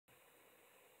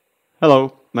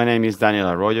Hello, my name is Daniel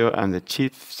Arroyo. I'm the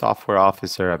Chief Software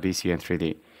Officer at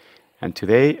BCN3D. And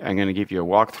today I'm going to give you a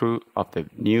walkthrough of the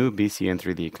new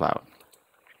BCN3D Cloud.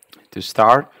 To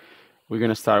start, we're going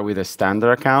to start with a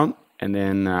standard account, and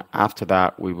then after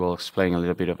that we will explain a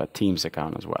little bit of a Teams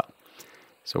account as well.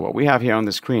 So what we have here on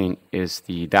the screen is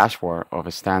the dashboard of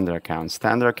a standard account.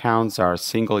 Standard accounts are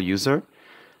single user.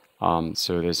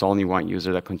 So there's only one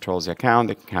user that controls the account.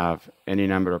 They can have any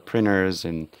number of printers,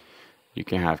 and you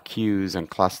can have queues and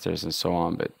clusters and so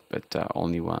on, but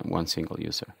only one single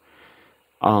user.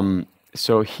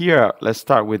 So here, let's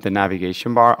start with the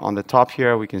navigation bar. On the top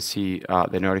here, we can see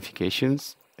the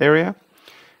notifications area,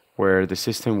 where the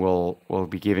system will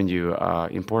be giving you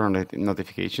important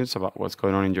notifications about what's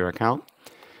going on in your account.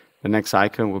 The next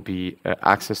icon will be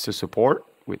access to support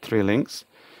with 3 links.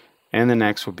 And the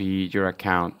next will be your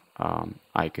account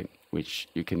icon, which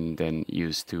you can then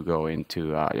use to go into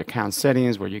your account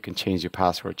settings, where you can change your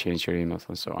password, change your emails,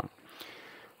 and so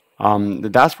on. The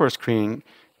dashboard screen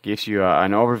gives you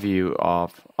an overview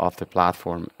of the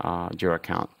platform, your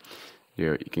account.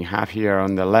 You can have here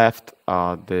on the left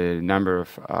the number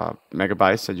of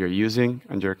megabytes that you're using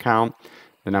on your account,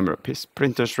 the number of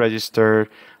printers registered,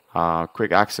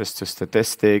 quick access to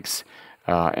statistics,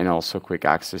 and also quick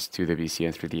access to the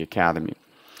BCN3D Academy.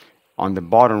 On the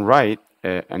bottom right,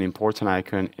 an important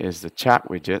icon is the chat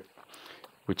widget,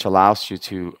 which allows you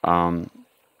to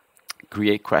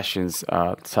create questions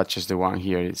such as the one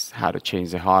here is how to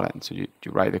change the hotend. So you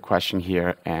write the question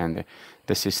here, and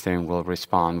the system will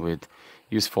respond with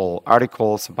useful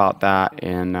articles about that,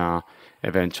 and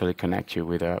eventually connect you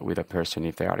with a person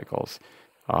if the articles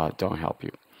don't help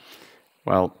you.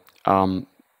 Well,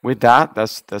 with that,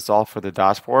 that's all for the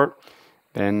dashboard.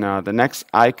 Then the next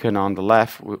icon on the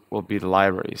left will be the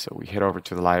library. So we head over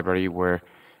to the library, where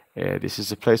this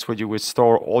is a place where you would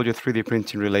store all your 3D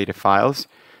printing related files,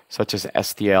 such as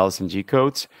STLs and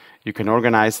G-codes. You can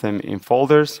organize them in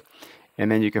folders,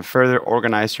 and then you can further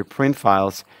organize your print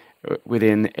files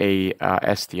within a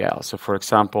STL. So for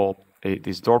example,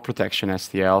 this door protection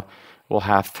STL will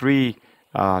have 3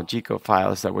 G-code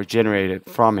files that were generated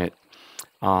from it.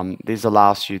 This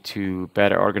allows you to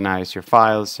better organize your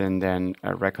files, and then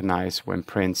recognize when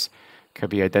prints can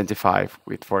be identified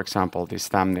with, for example, this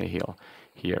thumbnail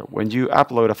here. When you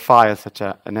upload a file such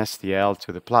as an STL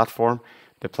to the platform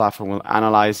will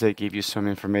analyze it, give you some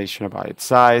information about its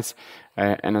size,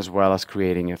 and as well as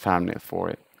creating a thumbnail for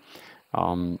it.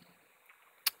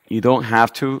 You don't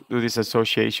have to do this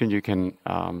association. You can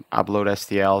upload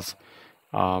STLs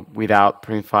without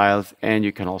print files, and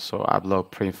you can also upload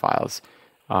print files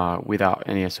without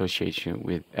any association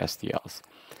with STLs.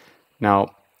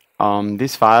 Now,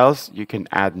 these files, you can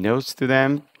add notes to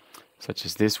them, such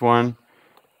as this one.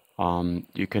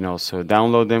 You can also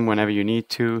download them whenever you need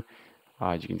to.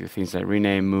 You can do things like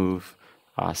rename, move,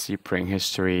 see print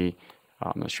history.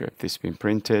 I'm not sure if this has been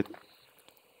printed,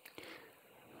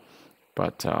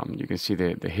 but you can see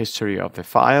the history of the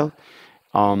file.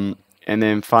 And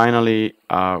then finally,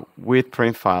 with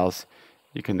print files,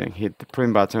 you can then hit the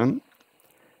print button,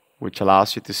 which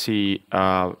allows you to see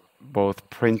both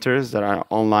printers that are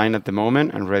online at the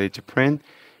moment and ready to print,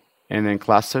 and then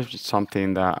clusters, which is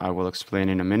something that I will explain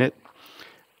in a minute,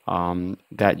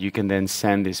 that you can then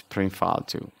send this print file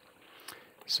to.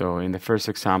 So in the first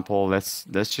example, let's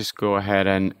just go ahead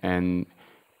and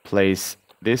place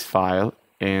this file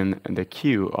in the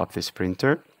queue of this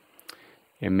printer,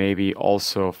 and maybe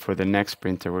also for the next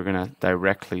printer, we're going to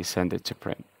directly send it to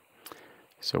print.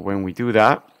 So when we do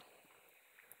that,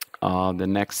 the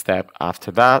next step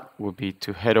after that will be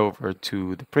to head over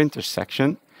to the printer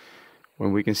section,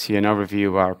 when we can see an overview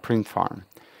of our print farm.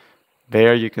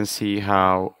 There you can see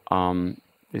how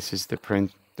this is the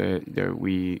print that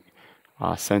we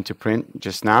sent to print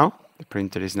just now. The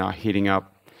printer is now heating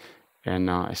up and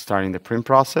starting the print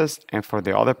process. And for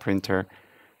the other printer,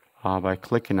 by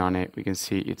clicking on it, we can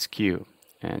see its queue.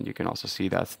 And you can also see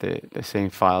that's the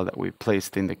same file that we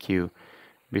placed in the queue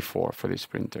before for this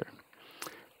printer.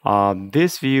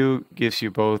 This view gives you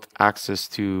both access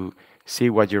to see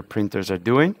what your printers are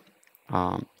doing,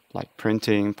 like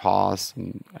printing, pause,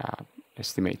 and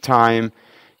estimate time,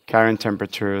 current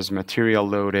temperatures, material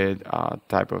loaded,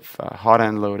 type of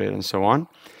hotend loaded, and so on.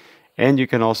 And you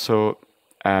can also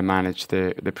manage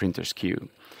the printer's queue.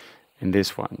 In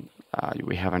this one,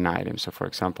 we have an item. So for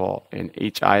example, in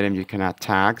each item, you can add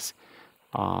tags.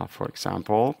 For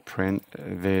example, print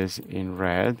this in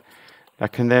red.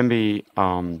 That can then be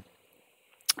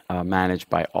managed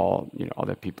by all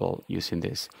other people using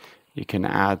this. You can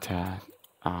add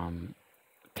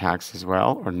tags as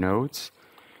well, or nodes.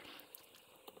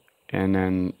 And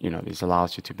then, this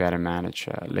allows you to better manage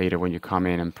later when you come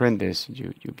in and print this,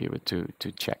 you'll be able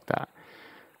to check that.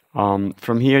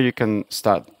 From here, you can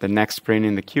start the next print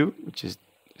in the queue, which is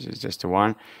just the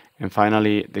one. And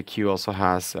finally, the queue also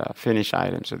has finished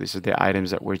items. So this is the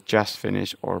items that were just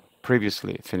finished or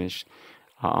previously finished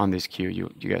on this queue. You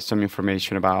get some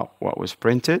information about what was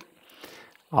printed.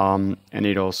 And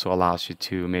it also allows you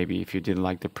to, maybe if you didn't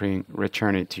like the print,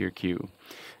 return it to your queue,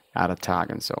 add a tag,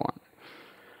 and so on.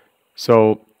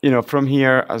 So, from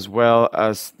here, as well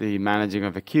as the managing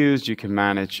of the queues, you can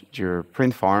manage your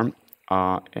print farm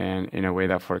and in a way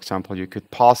that, for example, you could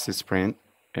pause this print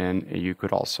and you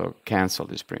could also cancel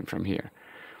this print from here.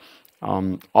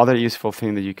 Other useful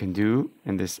thing that you can do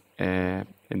in this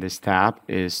tab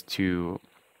is to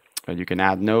you can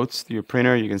add notes to your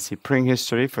printer. You can see print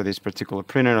history for this particular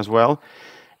printer as well,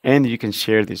 and you can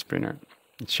share this printer.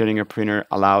 Sharing a printer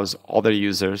allows other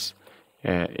users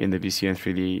in the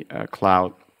BCN3D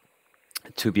Cloud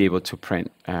to be able to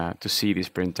print, to see this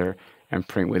printer and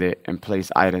print with it and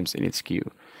place items in its queue.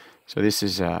 So this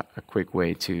is a quick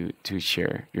way to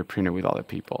share your printer with other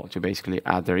people, to basically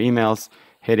add their emails,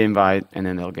 hit invite, and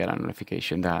then they'll get a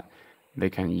notification that they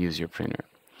can use your printer.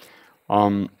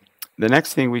 The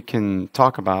next thing we can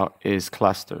talk about is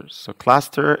clusters. So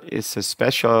cluster is a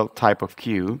special type of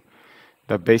queue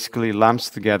that basically lumps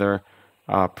together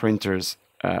printers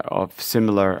of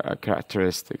similar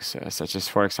characteristics, such as,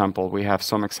 for example, we have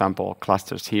some example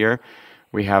clusters here.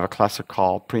 We have a cluster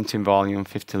called printing volume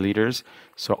 50 liters.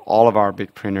 So all of our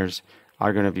big printers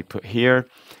are going to be put here.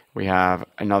 We have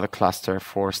another cluster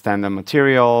for standard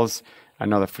materials,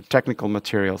 another for technical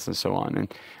materials, and so on.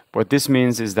 And what this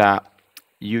means is that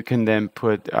you can then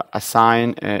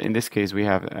assign, in this case, we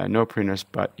have no printers,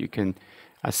 but you can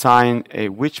assign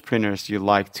which printers you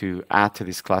like to add to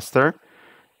this cluster.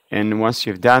 And once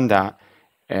you've done that,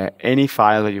 any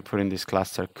file that you put in this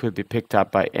cluster could be picked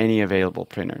up by any available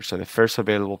printer. So the first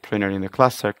available printer in the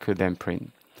cluster could then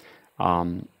print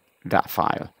that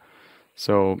file.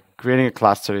 So creating a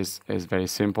cluster is very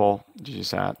simple. You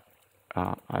just add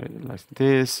like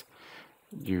this,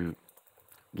 you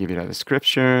give it a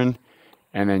description,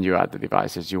 and then you add the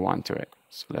devices you want to it.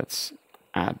 So let's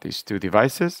add these two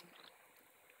devices,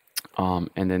 and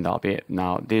then that'll be it.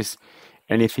 Now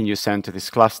anything you send to this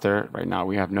cluster, right now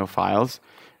we have no files,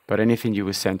 but anything you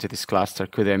would send to this cluster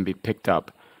could then be picked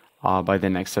up by the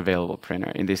next available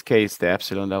printer. In this case, the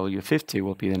Epsilon W50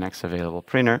 will be the next available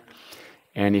printer.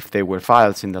 And if there were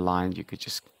files in the line, you could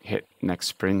just hit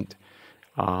next print,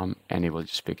 and it will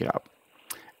just pick it up.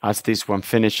 As this one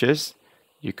finishes,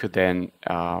 you could then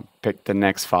pick the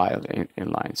next file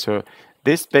in line. So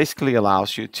this basically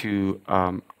allows you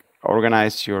to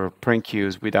organize your print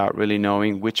queues without really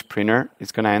knowing which printer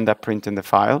is going to end up printing the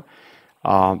file.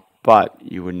 But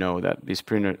you would know that this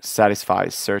printer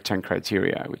satisfies certain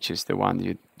criteria, which is the one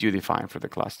you define for the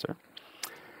cluster.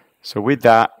 So with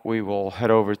that, we will head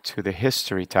over to the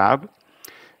History tab.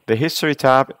 The History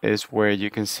tab is where you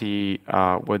can see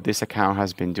what this account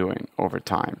has been doing over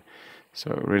time,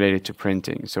 so related to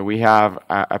printing. So we have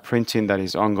a printing that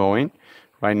is ongoing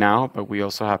right now, but we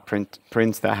also have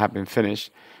prints that have been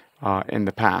finished in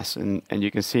the past. And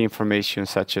you can see information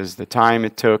such as the time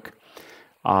it took,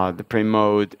 the print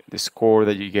mode, the score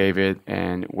that you gave it,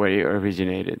 and where it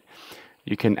originated.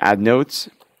 You can add notes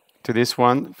to this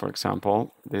one. For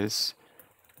example, this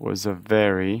was a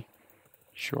very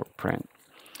short print.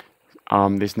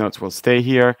 These notes will stay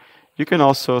here. You can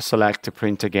also select to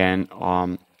print again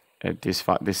on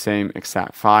the same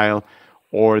exact file,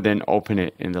 or then open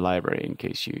it in the library in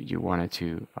case you wanted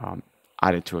to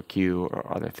add it to a queue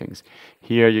or other things.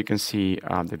 Here you can see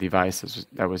the devices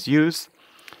that was used,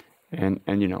 and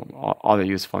all the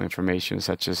useful information,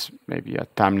 such as maybe a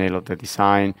thumbnail of the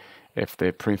design if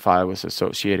the print file was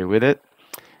associated with it.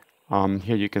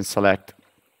 Here you can select,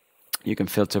 you can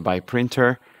filter by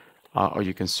printer, or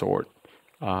you can sort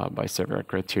by several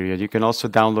criteria. You can also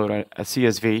download a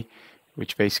CSV,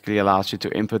 which basically allows you to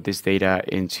input this data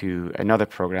into another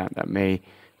program that may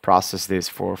process this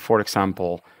for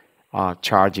example,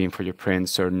 charging for your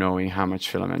prints or knowing how much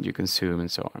filament you consume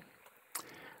and so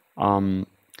on.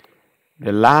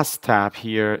 The last tab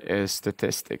here is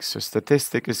statistics. So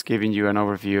statistics is giving you an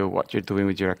overview of what you're doing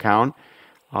with your account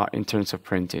in terms of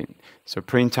printing. So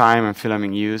print time and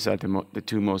filament use are the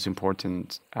two most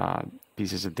important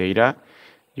pieces of data.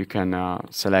 You can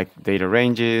select data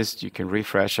ranges, you can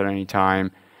refresh at any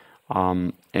time,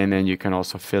 and then you can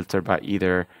also filter by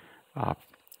either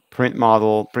printer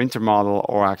model,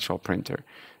 or actual printer.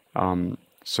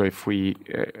 So if we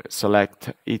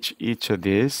select each of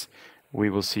these, we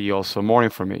will see also more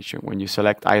information. When you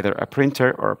select either a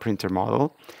printer or a printer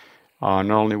model,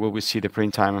 Not only will we see the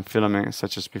print time and filament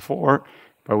such as before,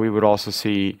 but we would also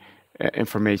see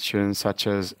information such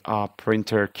as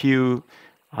printer queue,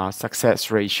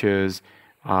 success ratios,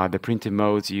 the printing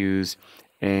modes used,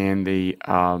 and the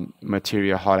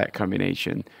material hot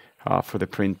combination for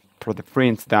the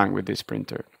prints done with this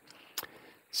printer.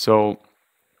 So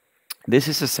this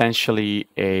is essentially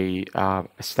a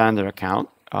standard account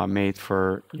made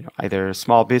for either a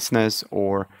small business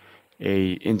or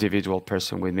a individual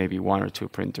person with maybe 1 or 2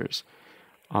 printers.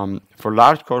 For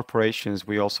large corporations,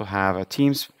 we also have a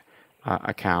Teams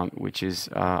account, which is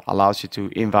allows you to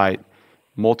invite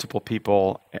multiple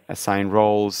people, assign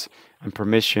roles and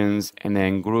permissions, and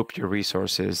then group your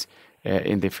resources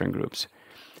in different groups.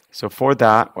 So for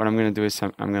that, what I'm going to do is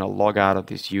I'm going to log out of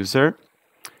this user.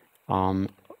 I'll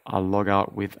log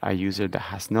out with a user that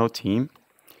has no team.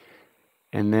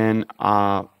 And then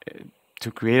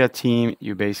to create a team,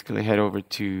 you basically head over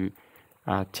to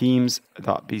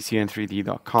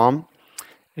teams.bcn3d.com,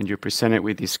 and you're presented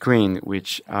with this screen,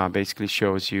 which basically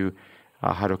shows you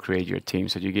how to create your team.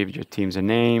 So you give your teams a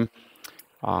name.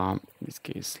 In this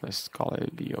case, let's call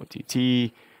it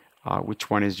BOTT. Which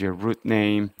one is your root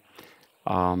name?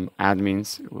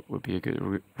 Admins would be a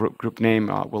good group name.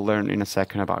 We'll learn in a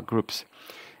second about groups.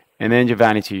 And then your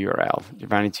vanity URL. Your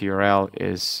vanity URL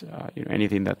is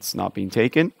anything that's not being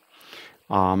taken,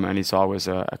 and it's always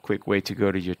a quick way to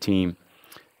go to your team.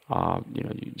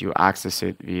 You access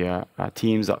it via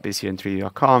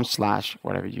teams.bcn3d.com /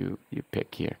 whatever you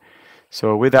pick here.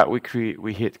 So with that,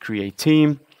 we hit create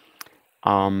team,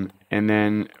 and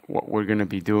then what we're going to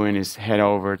be doing is head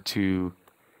over to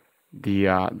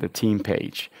the team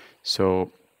page.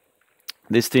 So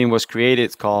this team was created.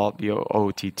 It's called the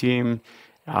OOT team.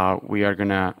 We are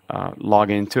gonna log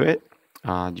into it.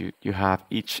 You have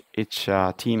each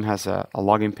team has a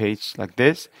login page like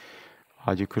this.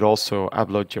 You could also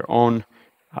upload your own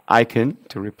icon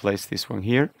to replace this one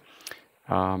here,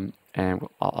 and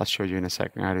I'll show you in a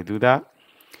second how to do that.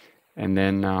 And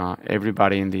then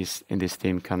everybody in this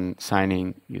team can sign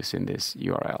in using this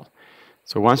URL.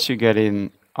 So once you get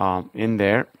in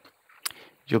there,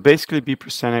 you'll basically be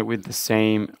presented with the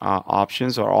same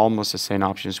options, or almost the same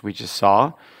options we just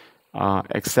saw,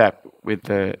 except with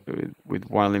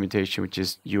one limitation, which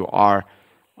is you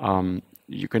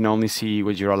can only see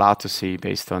what you're allowed to see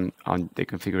based on the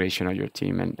configuration of your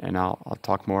team, and I'll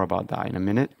talk more about that in a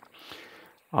minute.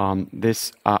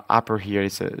 This upper here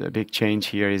is a big change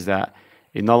here, is that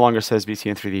it no longer says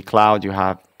BCN3D Cloud. You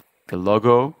have the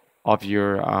logo of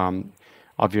your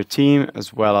team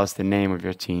as well as the name of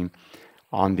your team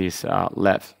on this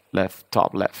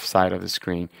top left side of the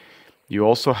screen. You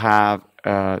also have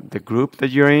the group that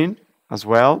you're in as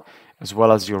well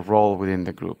as your role within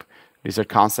the group. These are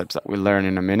concepts that we'll learn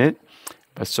in a minute,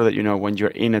 but so that you know when you're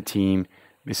in a team,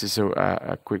 this is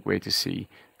a quick way to see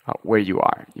where you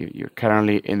are. You're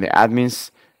currently in the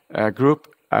admins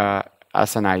group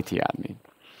as an IT admin.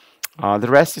 The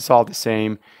rest is all the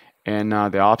same, and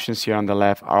the options here on the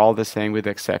left are all the same with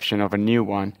the exception of a new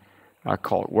one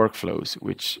called workflows,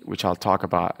 which I'll talk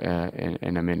about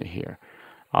in a minute here.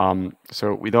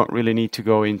 So we don't really need to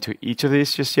go into each of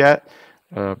these just yet,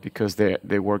 because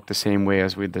they work the same way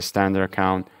as with the standard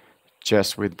account,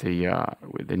 just with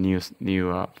the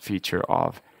new feature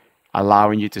of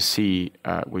allowing you to see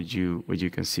what you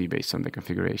can see based on the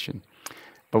configuration.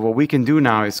 But what we can do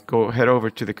now is head over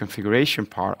to the configuration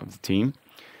part of the team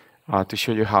to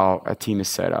show you how a team is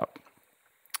set up.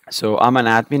 So I'm an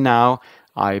admin now.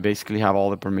 I basically have all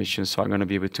the permissions, so I'm going to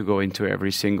be able to go into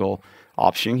every single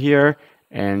option here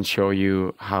and show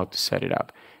you how to set it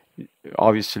up.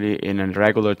 Obviously, in a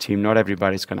regular team, not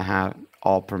everybody's going to have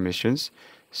all permissions.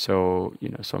 So,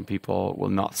 some people will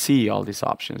not see all these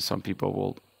options. Some people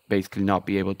will basically not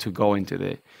be able to go into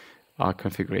the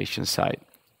configuration site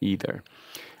either.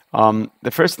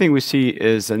 The first thing we see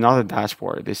is another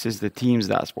dashboard. This is the Teams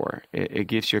dashboard. It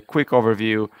gives you a quick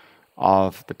overview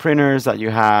of the printers that you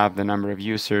have, the number of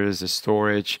users, the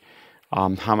storage,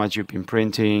 how much you've been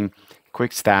printing,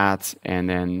 quick stats, and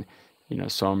then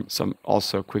some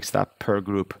also quick stat per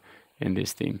group in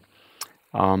this team.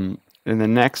 In the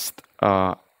next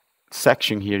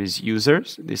section here is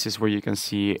users. This is where you can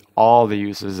see all the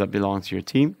users that belong to your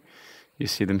team. You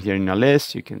see them here in a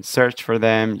list. You can search for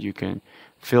them. You can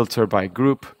filter by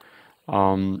group.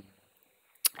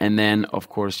 And then, of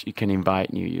course, you can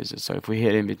invite new users. So if we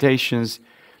hit invitations,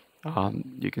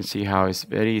 you can see how it's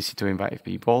very easy to invite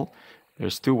people.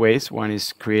 There's two ways. One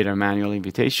is create a manual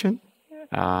invitation.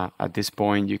 At this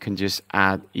point, you can just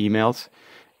add emails,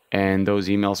 and those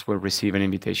emails will receive an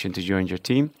invitation to join your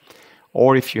team.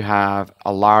 Or if you have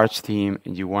a large team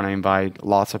and you want to invite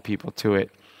lots of people to it,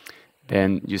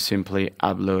 then you simply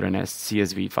upload an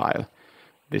CSV file.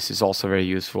 This is also very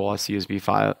useful. A CSV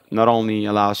file not only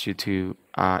allows you to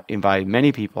invite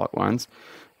many people at once,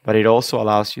 but it also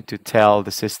allows you to tell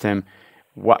the system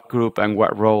what group and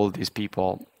what role these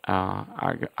people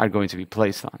are going to be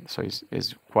placed on. So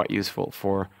it's quite useful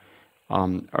for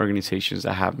organizations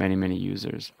that have many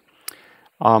users.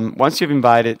 Once you've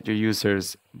invited your users,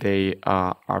 they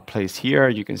are placed here.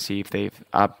 You can see if they've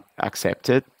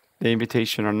accepted the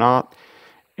invitation or not.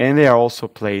 And they are also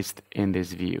placed in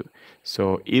this view.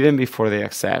 So even before they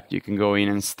accept, you can go in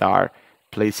and start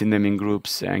placing them in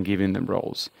groups and giving them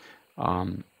roles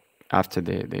after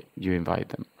you invite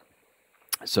them.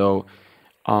 So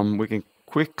we can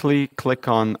quickly click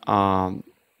on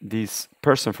this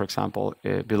person, for example.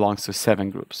 It belongs to 7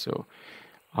 groups. So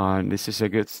this is a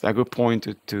good point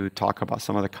to talk about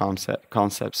some of the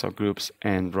concepts of groups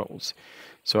and roles.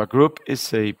 So a group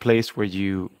is a place where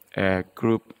you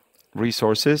group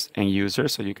resources and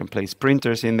users. So you can place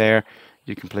printers in there,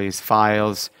 you can place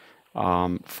files,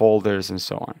 folders, and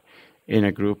so on in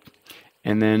a group.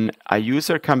 And then a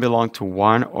user can belong to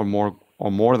one or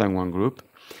more than one group,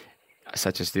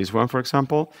 such as this one, for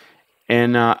example.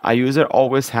 And a user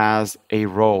always has a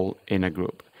role in a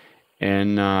group.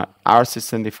 And our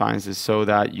system defines it so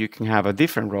that you can have a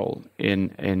different role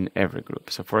in every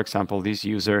group. So for example, this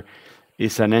user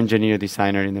is an engineer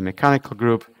designer in the mechanical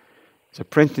group, so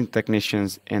printing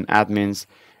technicians and admins,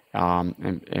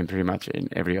 and pretty much in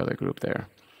every other group there.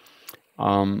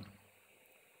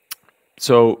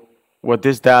 So what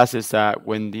this does is that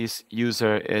when this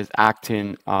user is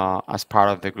acting as part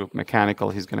of the group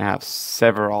mechanical, he's going to have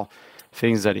several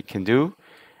things that he can do.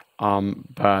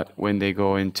 But when they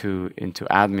go into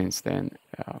admins, then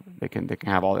they can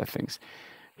have all the things.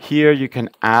 Here you can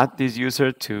add this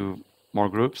user to more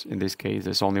groups. In this case,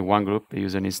 there's only one group the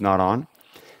user is not on.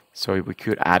 So we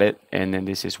could add it, and then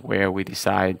this is where we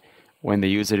decide when the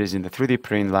user is in the 3D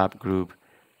Print Lab group,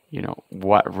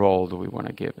 what role do we want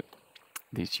to give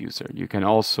this user. You can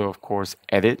also, of course,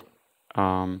 edit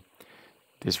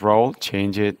this role,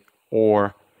 change it,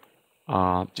 or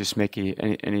just make it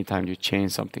anytime you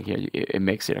change something here, it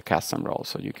makes it a custom role.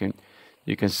 So you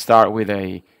can start with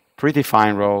a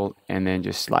predefined role and then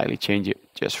just slightly change it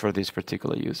just for this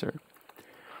particular user.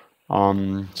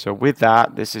 So with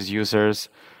that, this is users.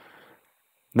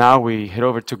 Now we head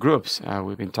over to groups.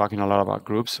 We've been talking a lot about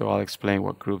groups, so I'll explain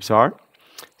what groups are.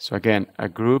 So again, a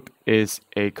group is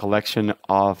a collection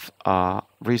of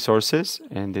resources.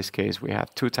 In this case, we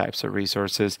have 2 types of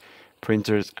resources,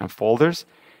 printers and folders.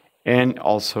 And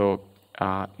also,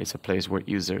 it's a place where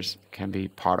users can be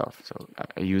part of. So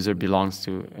a user belongs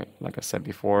to, like I said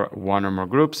before, 1 or more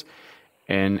groups.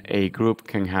 And a group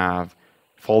can have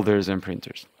folders and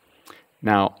printers.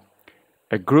 Now,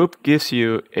 a group gives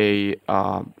you a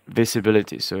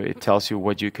visibility, so it tells you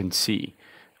what you can see.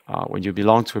 When you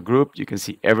belong to a group, you can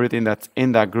see everything that's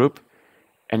in that group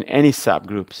and any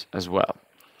subgroups as well.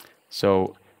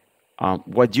 So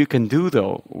what you can do,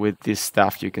 though, with this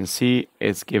stuff you can see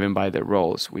is given by the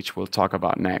roles, which we'll talk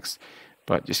about next.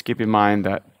 But just keep in mind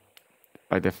that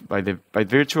by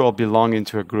virtual belonging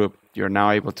to a group, you're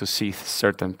now able to see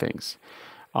certain things.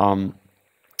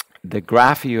 The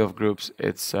graph view of groups,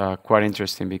 it's quite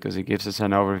interesting because it gives us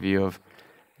an overview of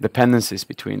dependencies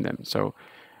between them. So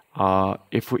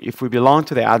if we belong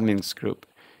to the admins group,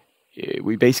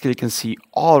 we basically can see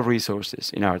all resources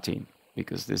in our team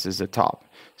because this is the top.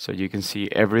 So you can see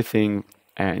everything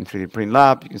in 3D Print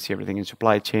Lab, you can see everything in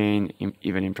supply chain,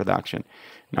 even in production.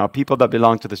 Now, people that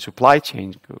belong to the supply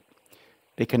chain group,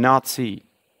 they cannot see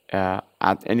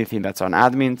anything that's on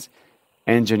admins,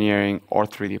 engineering, or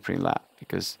 3D Print Lab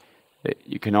because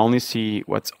you can only see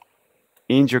what's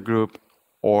in your group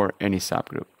or any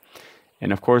subgroup.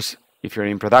 And of course, if you're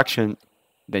in production,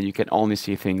 then you can only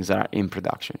see things that are in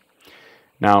production.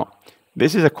 Now,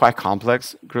 this is a quite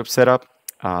complex group setup.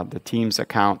 The Teams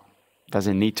account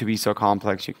doesn't need to be so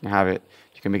complex. You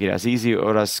can make it as easy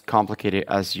or as complicated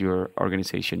as your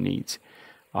organization needs.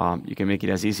 You can make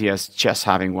it as easy as just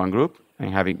having one group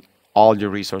and having all your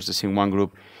resources in one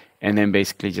group, and then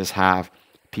basically just have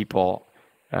people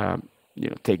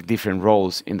take different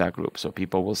roles in that group. So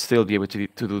people will still be able to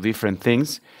do different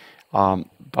things,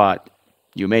 but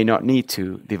you may not need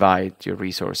to divide your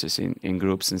resources in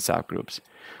groups and subgroups.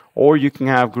 Or you can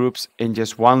have groups in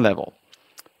just one level,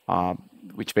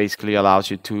 which basically allows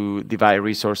you to divide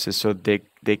resources so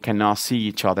they cannot see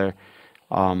each other,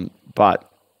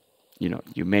 but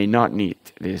you may not need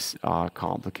this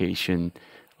complication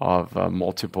of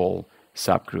multiple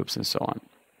subgroups and so on.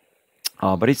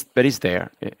 But it's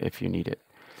there if you need it.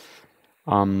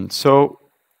 So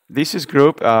this is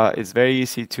group. It's very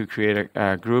easy to create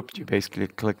a group. You basically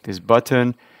click this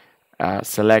button,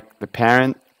 select the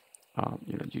parent.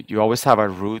 You always have a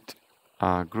root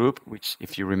group, which,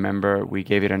 if you remember, we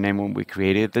gave it a name when we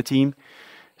created the team.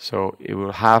 So it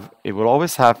will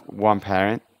always have one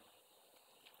parent.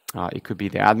 It could be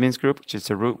the admins group, which is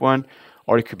the root one,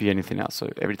 or it could be anything else. So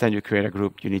every time you create a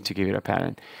group, you need to give it a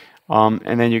parent.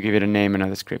 And then you give it a name and a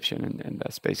description, and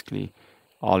that's basically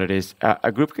all it is.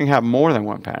 A group can have more than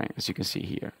one parent, as you can see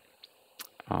here.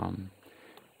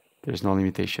 There's no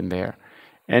limitation there.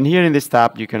 And here in this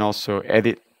tab, you can also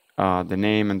edit the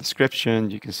name and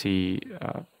description. You can see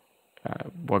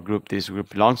what group this group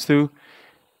belongs to,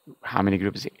 how many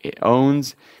groups it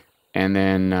owns, and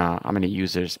then how many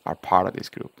users are part of this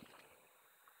group.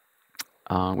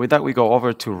 With that, we go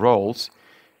over to roles,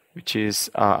 which is,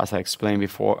 as I explained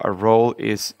before, a role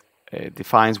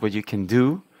defines what you can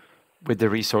do with the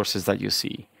resources that you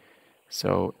see.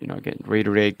 So, again,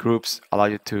 reiterate groups allow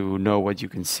you to know what you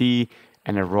can see,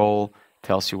 and a role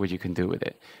tells you what you can do with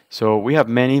it. So we have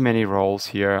many roles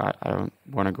here. I don't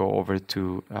want to go over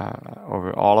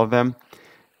over all of them.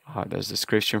 There's a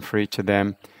description for each of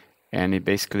them, and it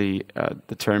basically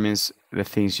determines the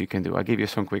things you can do. I'll give you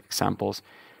some quick examples.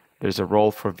 There's a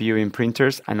role for viewing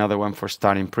printers, another one for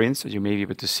starting prints. So you may be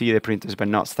able to see the printers but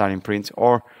not starting prints,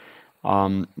 or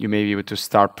you may be able to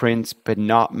start prints but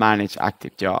not manage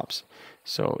active jobs.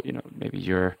 So maybe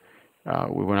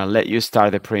we want to let you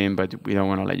start the print, but we don't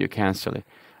want to let you cancel it.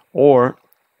 Or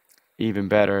even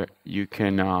better, you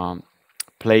can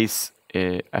place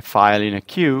a file in a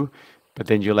queue, but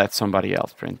then you let somebody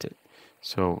else print it.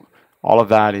 So all of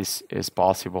that is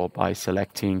possible by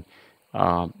selecting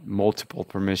multiple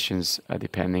permissions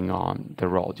depending on the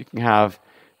role. You can have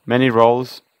many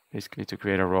roles. Basically, to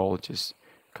create a role, just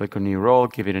click on new role,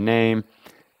 give it a name,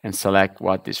 and select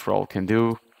what this role can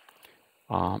do.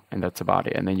 And that's about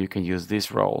it. And then you can use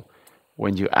this role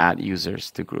when you add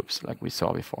users to groups like we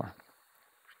saw before.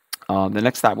 The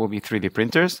next tab will be 3D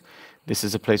printers. This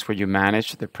is a place where you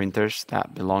manage the printers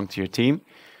that belong to your team.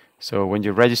 So when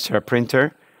you register a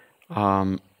printer,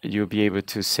 you'll be able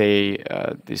to say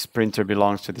this printer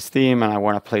belongs to this team and I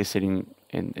want to place it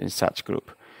in such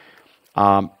group.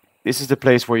 This is the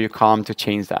place where you come to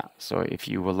change that. So if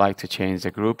you would like to change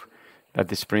the group that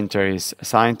this printer is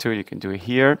assigned to, you can do it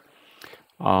here.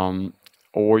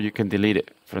 Or you can delete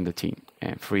it from the team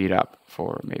and free it up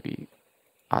for maybe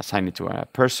assign it to a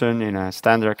person in a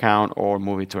standard account or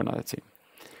move it to another team.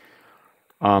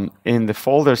 In the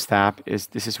folders tab,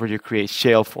 this is where you create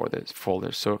shell folders.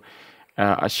 So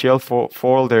a shell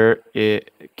folder,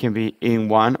 it can be in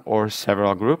one or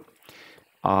several groups.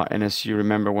 And as you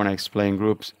remember when I explained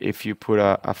groups, if you put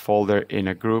a folder in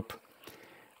a group,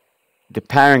 the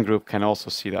parent group can also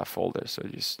see that folder. So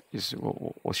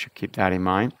we should keep that in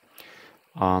mind.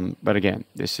 But again,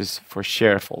 this is for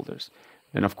share folders.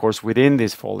 And of course, within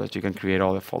these folders, you can create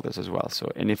all the folders as well. So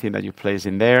anything that you place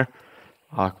in there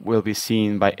will be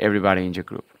seen by everybody in your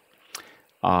group.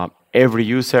 Every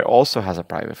user also has a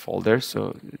private folder,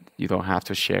 so you don't have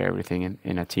to share everything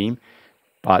in a team.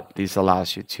 But this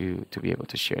allows you to be able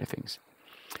to share things.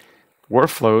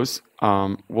 Workflows,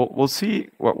 we'll see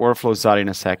what workflows are in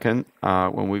a second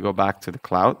when we go back to the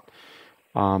cloud.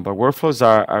 But workflows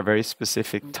are a very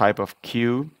specific type of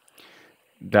queue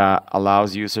that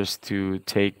allows users to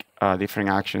take different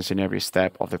actions in every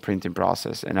step of the printing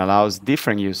process and allows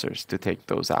different users to take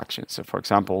those actions. So for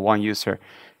example, one user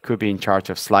could be in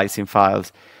charge of slicing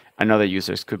files, another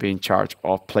user could be in charge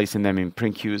of placing them in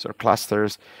print queues or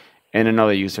clusters, and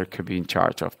another user could be in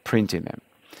charge of printing them.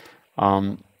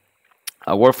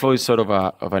 A workflow is sort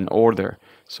of an order.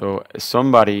 So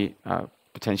somebody,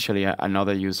 potentially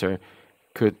another user,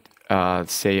 could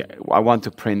say, I want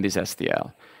to print this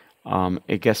STL.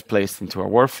 It gets placed into a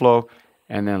workflow,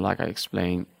 and then, like I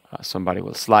explained, somebody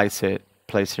will slice it,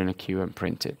 place it in a queue, and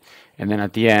print it. And then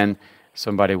at the end,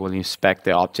 somebody will inspect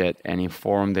the object and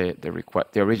inform the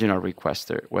original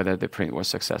requester whether the print was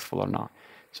successful or not.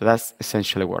 So that's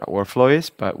essentially what a workflow is,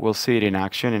 but we'll see it in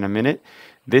action in a minute.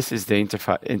 This is the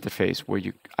interface where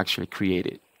you actually create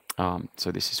it.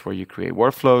 So this is where you create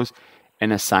workflows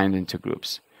and assign them to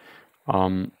groups.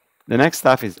 The next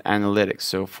stuff is analytics.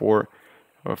 So for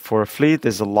a fleet,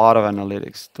 there's a lot of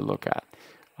analytics to look at.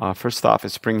 First off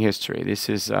is sprint history. This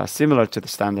is similar to the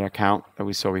standard account that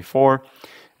we saw before,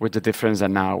 with the difference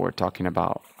that now we're talking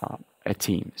about a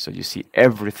team. So you see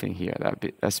everything here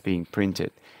that's being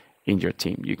printed in your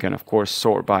team. You can, of course,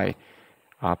 sort by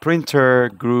printer,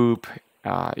 group,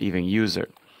 even user.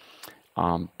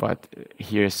 But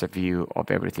here's a view of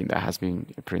everything that has been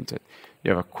printed.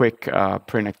 You have a quick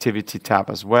print activity tab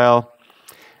as well.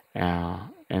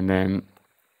 And then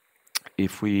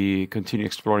if we continue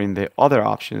exploring the other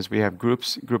options, we have group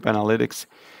analytics,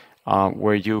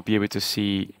 where you'll be able to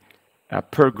see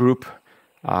per group,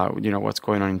 what's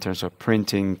going on in terms of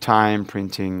printing time,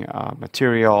 printing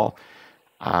material,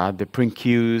 the print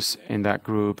queues in that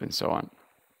group, and so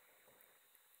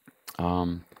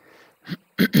on.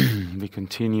 We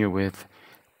continue with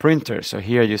printers. So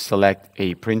here you select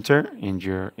a printer in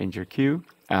your queue.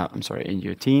 In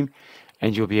your team,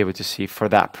 and you'll be able to see for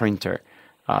that printer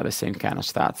the same kind of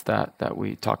stats that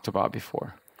we talked about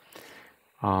before.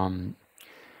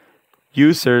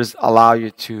 Users allow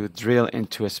you to drill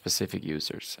into a specific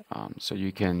users. So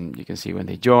you can see when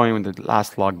they join, when they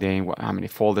last logged in, how many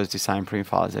folders, design, print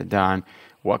files they've done,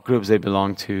 what groups they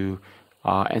belong to,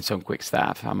 and some quick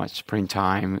stats, how much print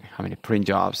time, how many print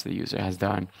jobs the user has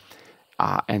done,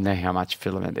 and then how much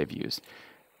filament they've used.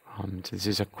 So this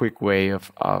is a quick way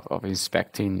of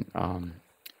inspecting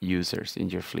users in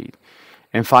your fleet.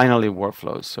 And finally,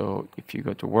 workflows. So if you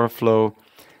go to workflow,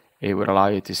 it would allow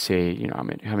you to say,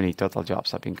 how many total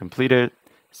jobs have been completed,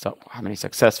 so how many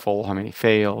successful, how many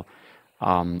fail,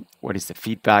 what is the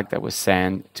feedback that was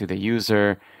sent to the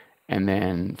user, and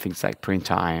then things like print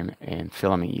time and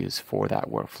filament use for that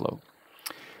workflow.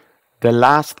 The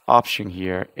last option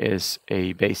here is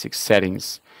a basic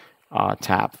settings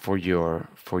tab for your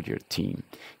team.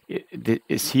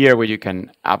 It's here where you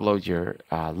can upload your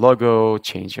logo,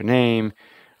 change your name,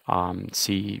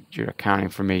 see your account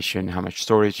information, how much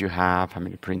storage you have, how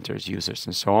many printers, users,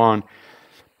 and so on.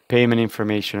 Payment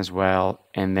information as well.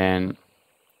 And then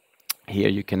here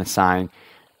you can assign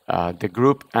the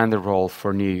group and the role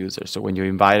for new users. So when you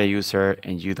invite a user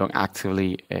and you don't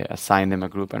actively assign them a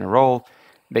group and a role,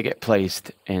 they get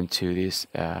placed into this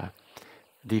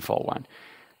default one.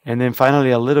 And then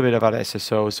finally, a little bit about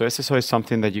SSO. So SSO is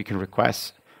something that you can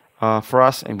request for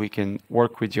us, and we can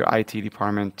work with your IT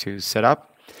department to set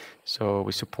up. So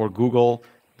we support Google,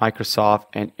 Microsoft,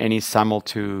 and any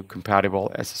SAML2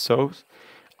 compatible SSOs.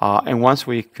 And once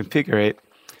we configure it,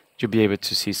 you'll be able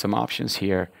to see some options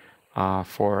here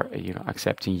for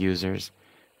accepting users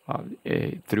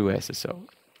through SSO.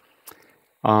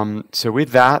 So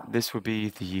with that, this will be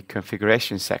the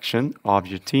configuration section of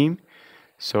your team.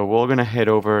 So we're going to head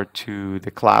over to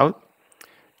the cloud,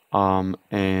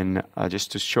 and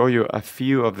just to show you a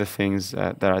few of the things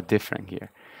that are different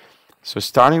here. So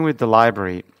starting with the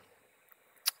library,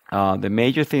 the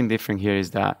major thing different here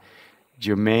is that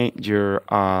your main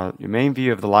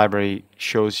view of the library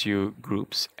shows you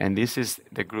groups, and this is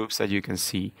the groups that you can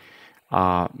see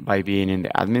by being in the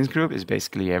admins group. Is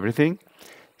basically everything.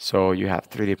 So you have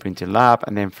 3D printing lab,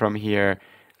 and then from here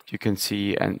you can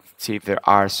see if there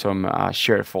are some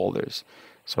shared folders.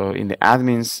 So in the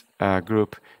admins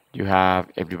group, you have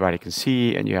everybody can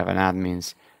see, and you have an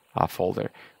admins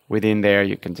folder. Within there,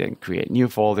 you can then create new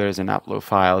folders and upload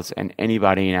files, and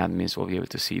anybody in admins will be able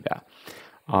to see that.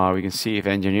 We can see if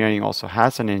engineering also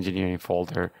has an engineering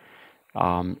folder.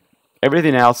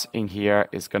 Everything else in here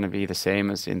is going to be the same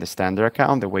as in the standard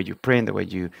account, the way you print, the way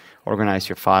you organize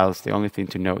your files. The only thing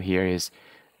to note here is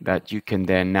that you can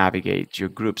then navigate your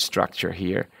group structure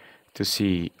here to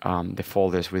see the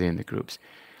folders within the groups.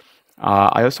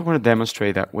 I also want to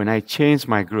demonstrate that when I change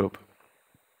my group,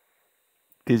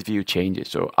 this view changes.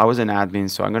 So I was an admin,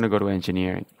 so I'm going to go to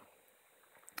engineering.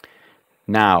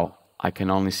 Now I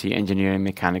can only see engineering,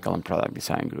 mechanical, and product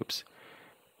design groups.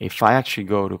 If I actually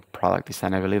go to product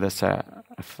design, I believe that's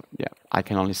I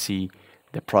can only see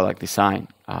the product design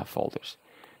folders.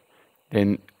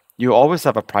 Then you always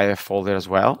have a private folder as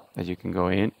well that you can go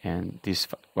in, and this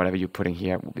whatever you put in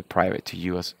here will be private to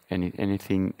you, as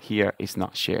anything here is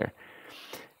not shared.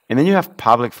 And then you have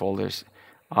public folders.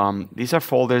 These are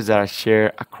folders that are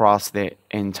shared across the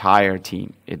entire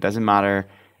team. It doesn't matter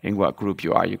in what group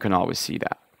you are, you can always see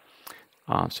that.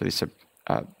 So these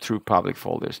are true public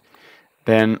folders.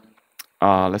 Then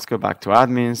let's go back to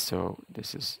admins. So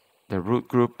this is the root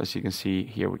group. As you can see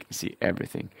here, we can see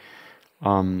everything.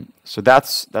 So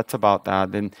that's about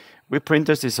that. Then with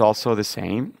printers, it's also the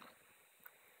same.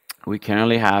 We can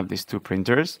only have these two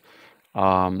printers.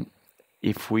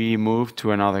 If we move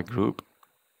to another group,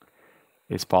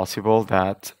 it's possible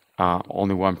that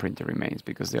only one printer remains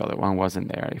because the other one wasn't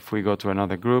there. If we go to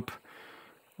another group,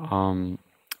 then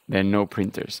no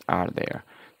printers are there.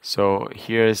 So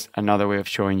here's another way of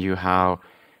showing you how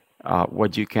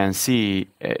what you can see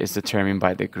is determined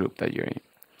by the group that you're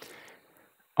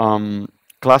in.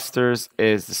 Clusters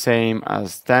is the same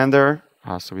as standard,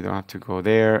 so we don't have to go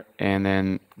there. And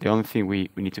then the only thing we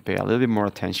need to pay a little bit more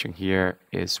attention here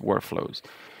is workflows.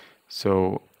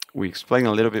 So we explained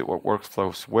a little bit what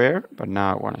workflows were, but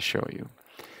now I want to show you.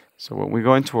 So when we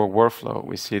go into our workflow,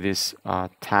 we see this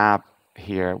tab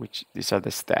here, which these are the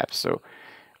steps. So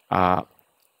a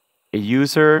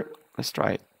user, let's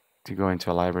try to go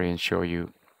into a library and show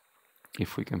you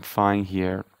if we can find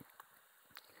here.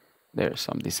 There's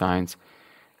some designs.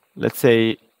 Let's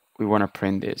say we want to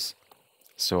print this.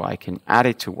 So I can add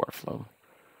it to workflow.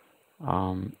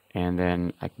 And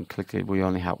then I can click it. We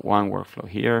only have one workflow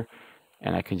here.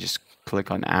 And I can just click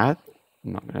on add.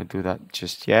 I'm not going to do that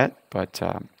just yet, but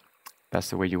that's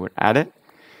the way you would add it.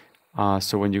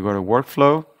 So when you go to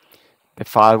workflow, the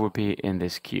file will be in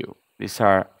this queue. These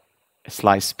are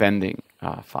slice pending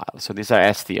files. So these are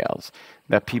STLs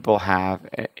that people have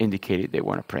indicated they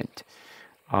want to print.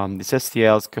 These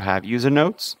STLs could have user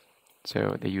notes.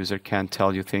 So the user can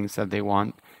tell you things that they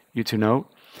want you to know.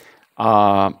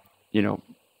 You know,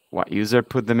 what user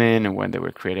put them in and when they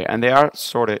were created. And they are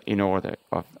sorted in order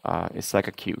of, it's like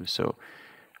a queue. So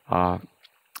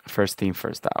first in,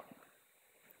 first out.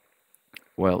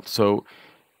 Well, so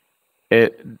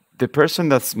the person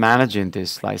that's managing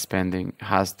this slice pending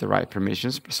has the right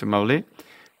permissions, presumably,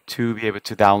 to be able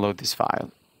to download this file.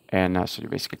 And so you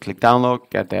basically click download,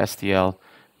 get the STL,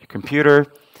 your computer,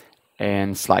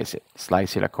 and slice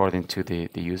it according to the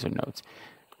user nodes.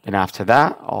 And after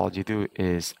that, all you do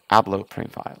is upload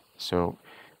print file. So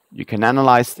you can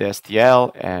analyze the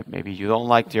STL, and maybe you don't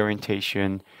like the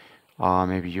orientation,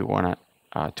 maybe you want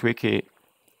to tweak it,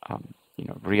 you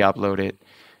know, re-upload it,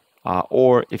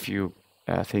 or if you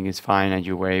think it's fine and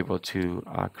you were able to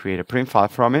create a print file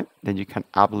from it, then you can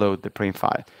upload the print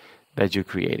file that you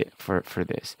created for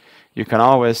this. You can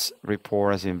always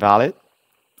report as invalid.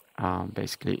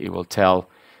 Basically, it will tell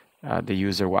the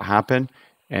user what happened,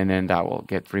 and then that will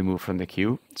get removed from the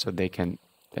queue, so they can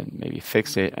then maybe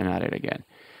fix it and add it again.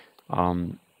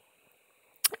 And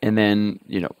then,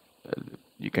 you know,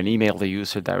 you can email the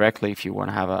user directly if you want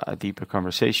to have a deeper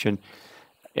conversation,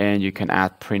 and you can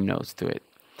add print notes to it.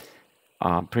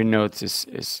 Print notes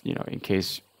is you know, in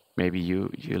case maybe you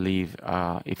leave,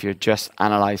 if you're just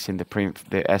analyzing the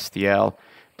STL,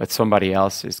 but somebody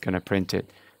else is going to print it,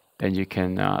 then you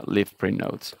can leave print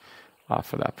notes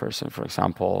for that person. For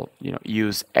example, you know,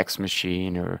 use X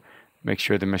machine, or make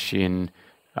sure the machine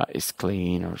is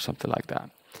clean, or something like that.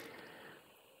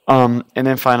 And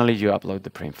then finally, you upload the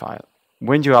print file.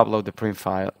 When you upload the print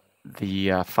file,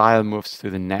 the file moves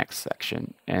to the next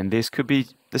section, and this could be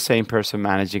the same person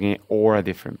managing it or a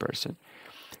different person.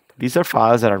 These are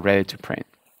files that are ready to print.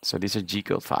 So these are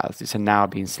G-code files. These are now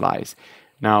being sliced.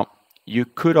 Now, you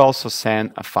could also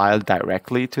send a file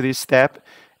directly to this step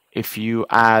if you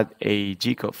add a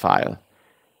G-code file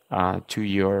to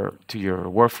your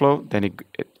workflow. Then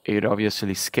it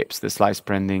obviously skips the slice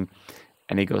printing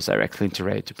and it goes directly into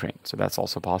ready to print. So that's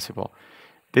also possible.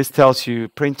 This tells you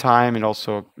print time and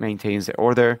also maintains the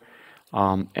order.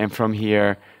 And from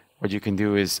here, what you can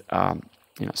do is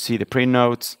you know, see the print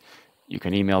notes. You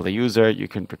can email the user. You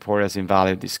can report as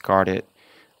invalid, discard it.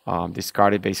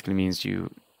 Discard it basically means you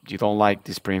don't like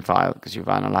this print file because you've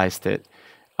analyzed it.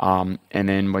 And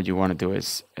then what you want to do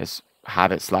is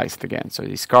have it sliced again. So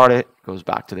discard it, goes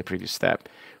back to the previous step.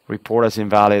 Report as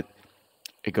invalid,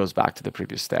 it goes back to the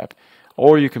previous step.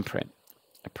 Or you can print.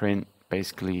 A print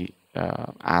basically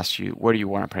asks you where do you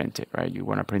want to print it, right? You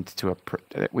want to print it to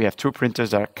we have two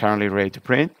printers that are currently ready to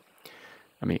print.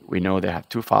 I mean, we know they have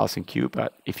two files in queue,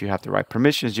 but if you have the right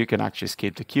permissions, you can actually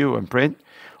skip the queue and print,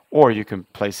 or you can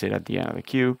place it at the end of the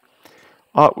queue.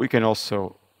 We can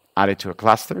also add it to a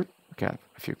cluster. We have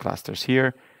a few clusters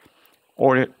here,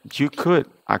 or you could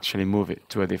actually move it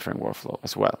to a different workflow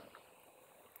as well.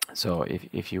 So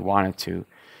if you wanted to,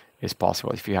 it's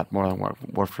possible. If you have more than one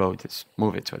workflow, just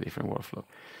move it to a different workflow.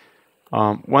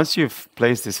 Once you've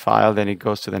placed this file, then it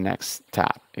goes to the next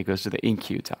tab. It goes to the in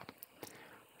queue tab.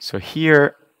 So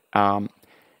here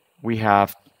we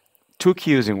have two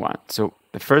queues in one. So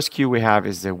the first queue we have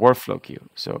is the workflow queue.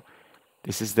 So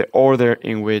this is the order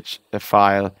in which the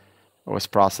file was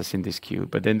processed in this queue.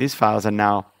 But then these files are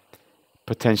now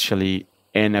potentially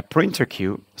in a printer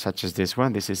queue, such as this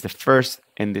one. This is the first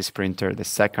in this printer, the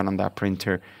second on that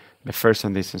printer, the first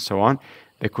on this, and so on.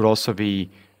 They could also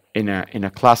be in a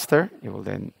cluster. It will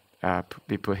then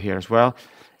be put here as well.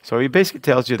 So it basically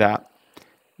tells you that,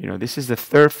 you know, this is the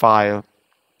third file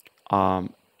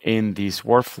in this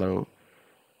workflow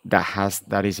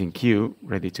that is in queue,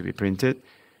 ready to be printed,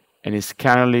 and it's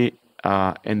currently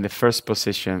in the first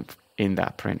position in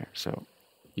that printer. So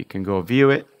you can go view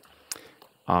it,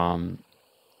 and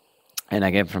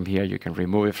again from here you can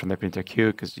remove it from the printer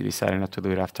queue because you decided not to do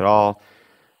it after all,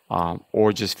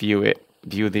 or just view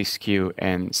this queue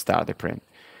and start the print.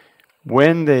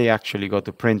 When they actually go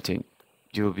to printing,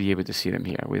 you'll be able to see them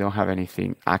here. We don't have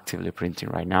anything actively printing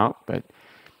right now, but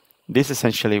this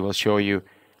essentially will show you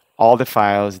all the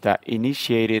files that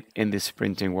initiated in this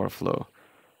printing workflow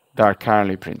that are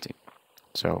currently printing.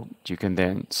 So you can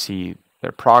then see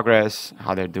their progress,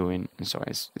 how they're doing, and so on.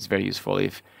 It's very useful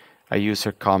if a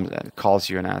user calls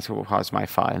you and asks, well, how's my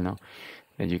file? No?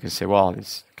 Then you can say, well,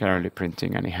 it's currently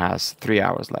printing and it has 3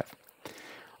 hours left.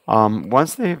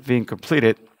 Once they've been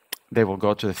completed, they will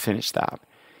go to the Finish tab.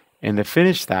 In the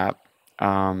Finish tab,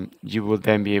 you will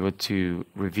then be able to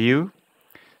review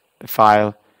the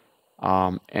file,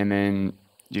 and then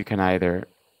you can either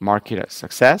mark it as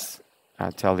success,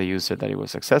 tell the user that it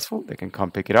was successful, they can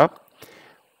come pick it up,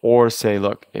 or say,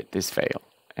 look, this failed.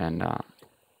 And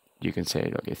you can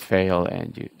say, look, it failed,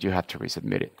 and you have to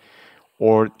resubmit it.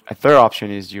 Or a third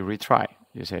option is you retry.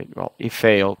 You say, well, it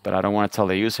failed, but I don't want to tell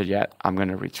the user yet. I'm going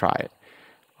to retry it.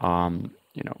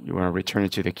 You want to return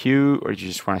it to the queue, or you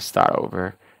just want to start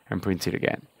over and print it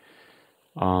again.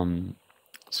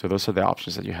 So those are the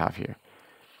options that you have here.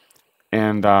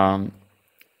 And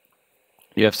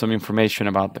you have some information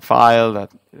about the file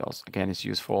that also, again, is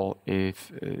useful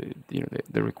if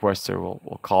the requester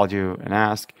will call you and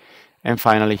ask. And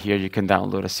finally, here you can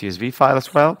download a CSV file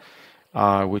as well,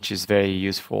 which is very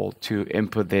useful to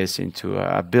input this into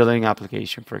a billing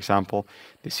application. For example,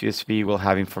 the CSV will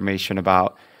have information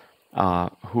about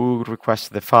who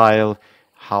requested the file,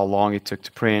 how long it took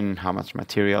to print, how much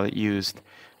material it used.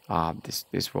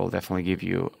 This will definitely give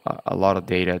you a lot of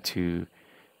data to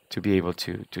be able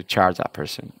to charge that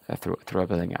person through a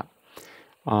billing app.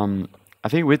 I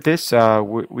think with this,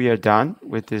 we are done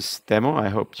with this demo. I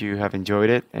hope you have enjoyed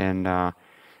it, and I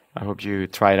hope you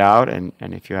try it out. And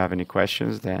if you have any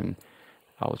questions, then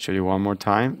I will show you one more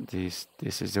time. This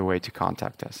is the way to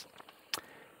contact us.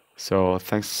 So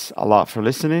thanks a lot for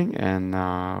listening, and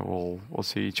we'll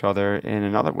see each other in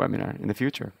another webinar in the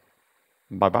future.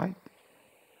 Bye-bye.